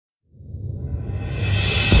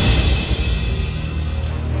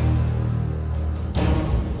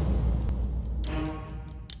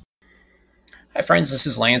Hi friends, this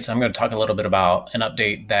is Lance. I'm going to talk a little bit about an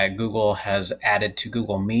update that Google has added to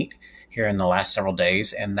Google Meet here in the last several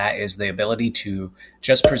days, and that is the ability to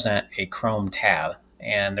just present a Chrome tab.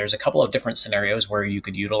 And there's a couple of different scenarios where you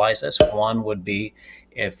could utilize this. One would be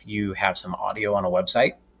if you have some audio on a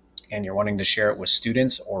website and you're wanting to share it with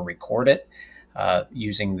students or record it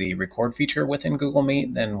using the record feature within Google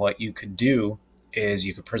Meet, then what you could do is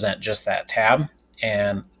you could present just that tab,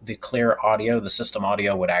 and the clear audio, the system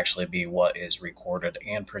audio, would actually be what is recorded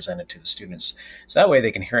and presented to the students. So that way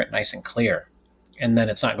they can hear it nice and clear. And then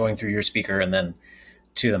it's not going through your speaker and then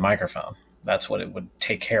to the microphone. That's what it would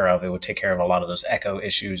take care of. It would take care of a lot of those echo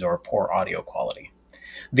issues or poor audio quality.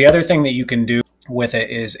 The other thing that you can do with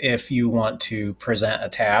it is if you want to present a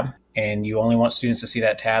tab and you only want students to see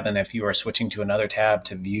that tab, and if you are switching to another tab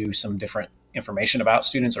to view some different information about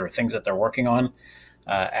students or things that they're working on,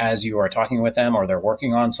 as you are talking with them or they're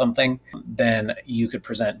working on something, then you could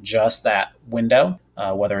present just that window,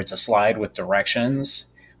 whether it's a slide with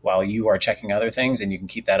directions while you are checking other things, and you can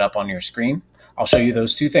keep that up on your screen. I'll show you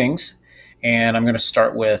those two things, and I'm going to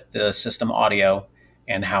start with the system audio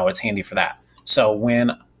and how it's handy for that. So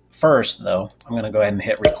first, though, I'm going to go ahead and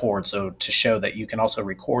hit record, so to show that you can also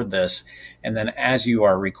record this, and then as you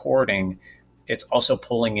are recording, it's also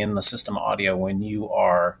pulling in the system audio when you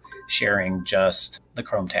are sharing just the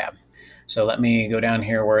Chrome tab. So let me go down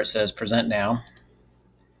here where it says present now,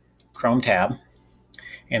 Chrome tab,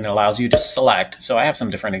 and it allows you to select. So I have some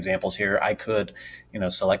different examples here. I could,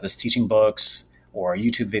 select this teaching books or a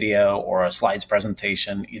YouTube video or a slides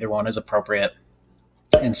presentation. Either one is appropriate.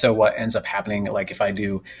 And so what ends up happening, like if I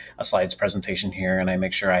do a slides presentation here and I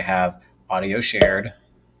make sure I have audio shared,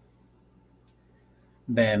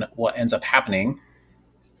 then what ends up happening,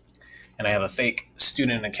 and I have a fake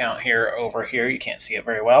student account here over here, you can't see it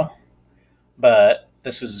very well, but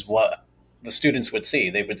this is what the students would see.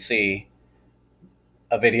 They would see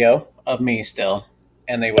a video of me still,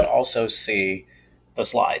 and they would also see the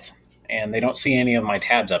slides, and they don't see any of my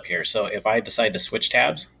tabs up here. So if I decide to switch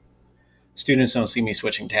tabs, students don't see me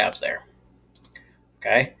switching tabs there.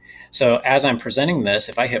 Okay, so as I'm presenting this,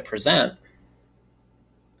 if I hit present,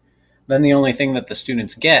 then the only thing that the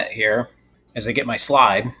students get here is they get my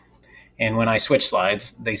slide. And when I switch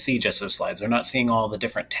slides, they see just those slides. They're not seeing all the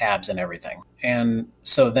different tabs and everything. And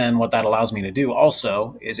so then what that allows me to do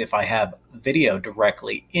also is if I have video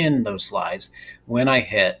directly in those slides, when I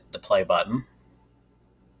hit the play button,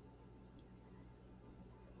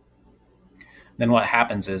 then what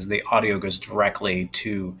happens is the audio goes directly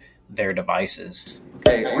to their devices.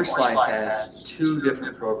 Okay, our slides has two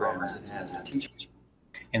different programs. It has a teacher,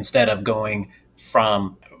 instead of going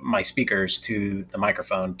from my speakers to the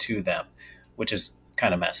microphone to them, which is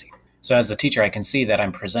kind of messy. So as the teacher, I can see that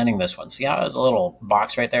I'm presenting this one. See how there's a little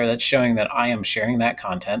box right there that's showing that I am sharing that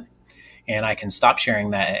content, and I can stop sharing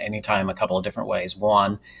that at any time a couple of different ways.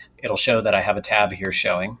 One, it'll show that I have a tab here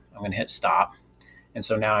showing. I'm going to hit stop. And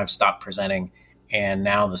so now I've stopped presenting, and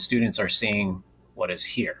now the students are seeing what is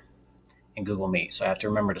here in Google Meet. So I have to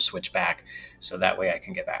remember to switch back so that way I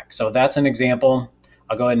can get back. So that's an example.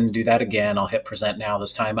 I'll go ahead and do that again. I'll hit present now.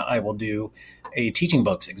 This time I will do a teaching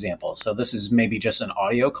books example. So this is maybe just an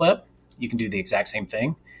audio clip. You can do the exact same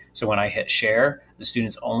thing. So when I hit share, the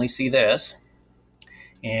students only see this.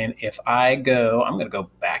 And if I go, I'm going to go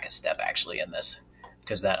back a step actually in this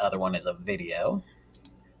because that other one is a video.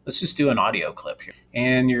 Let's just do an audio clip here.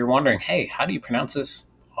 And you're wondering, hey, how do you pronounce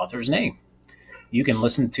this author's name? You can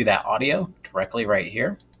listen to that audio directly right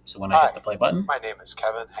here. So when I hit the play button, my name is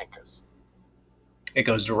Kevin Henkes. It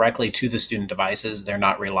goes directly to the student devices. They're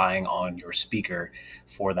not relying on your speaker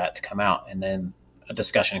for that to come out. And then a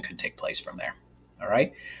discussion could take place from there. All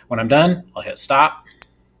right. When I'm done, I'll hit stop.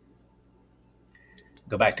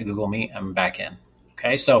 Go back to Google Meet. I'm back in.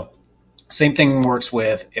 Okay. So same thing works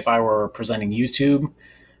with if I were presenting YouTube,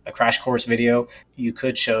 a crash course video, you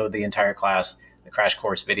could show the entire class the crash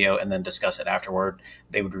course video and then discuss it afterward.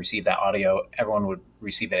 They would receive that audio. Everyone would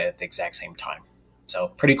receive it at the exact same time. So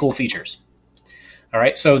pretty cool features. All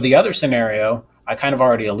right, so the other scenario I kind of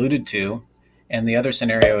already alluded to, and the other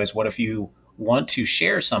scenario is what if you want to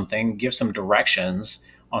share something, give some directions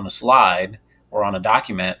on a slide or on a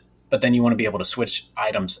document, but then you want to be able to switch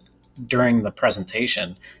items during the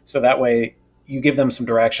presentation. So that way you give them some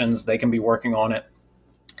directions, they can be working on it,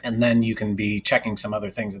 and then you can be checking some other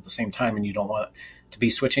things at the same time, and you don't want to be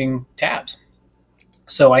switching tabs.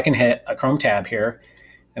 So I can hit a Chrome tab here,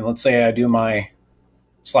 and let's say I do my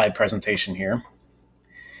slide presentation here.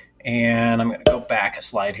 And I'm going to go back a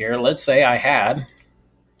slide here. Let's say I'm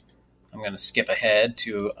going to skip ahead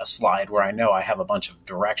to a slide where I know I have a bunch of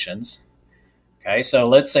directions. Okay, so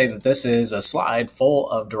let's say that this is a slide full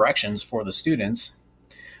of directions for the students.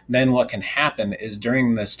 Then what can happen is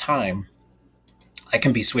during this time, I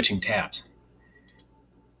can be switching tabs.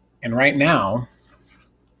 And right now,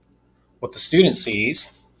 what the student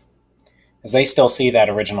sees is they still see that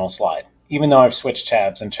original slide. Even though I've switched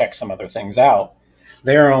tabs and checked some other things out,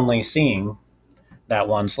 they're only seeing that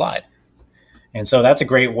one slide. And so that's a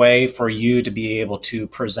great way for you to be able to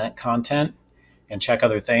present content and check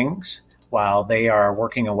other things while they are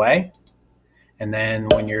working away. And then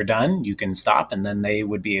when you're done, you can stop, and then they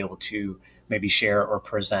would be able to maybe share or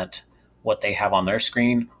present what they have on their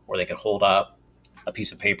screen, or they could hold up a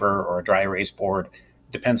piece of paper or a dry erase board.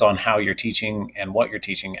 Depends on how you're teaching and what you're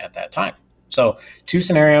teaching at that time. So 2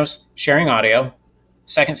 scenarios: sharing audio.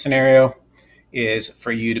 Second scenario is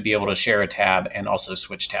for you to be able to share a tab and also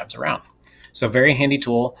switch tabs around. So very handy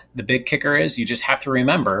tool. The big kicker is you just have to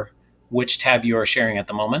remember which tab you are sharing at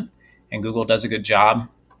the moment. And Google does a good job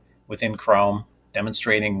within Chrome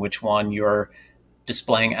demonstrating which one you're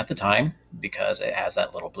displaying at the time, because it has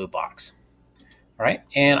that little blue box. All right.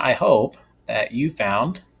 And I hope that you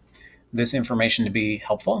found this information to be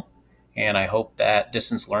helpful. And I hope that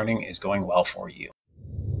distance learning is going well for you.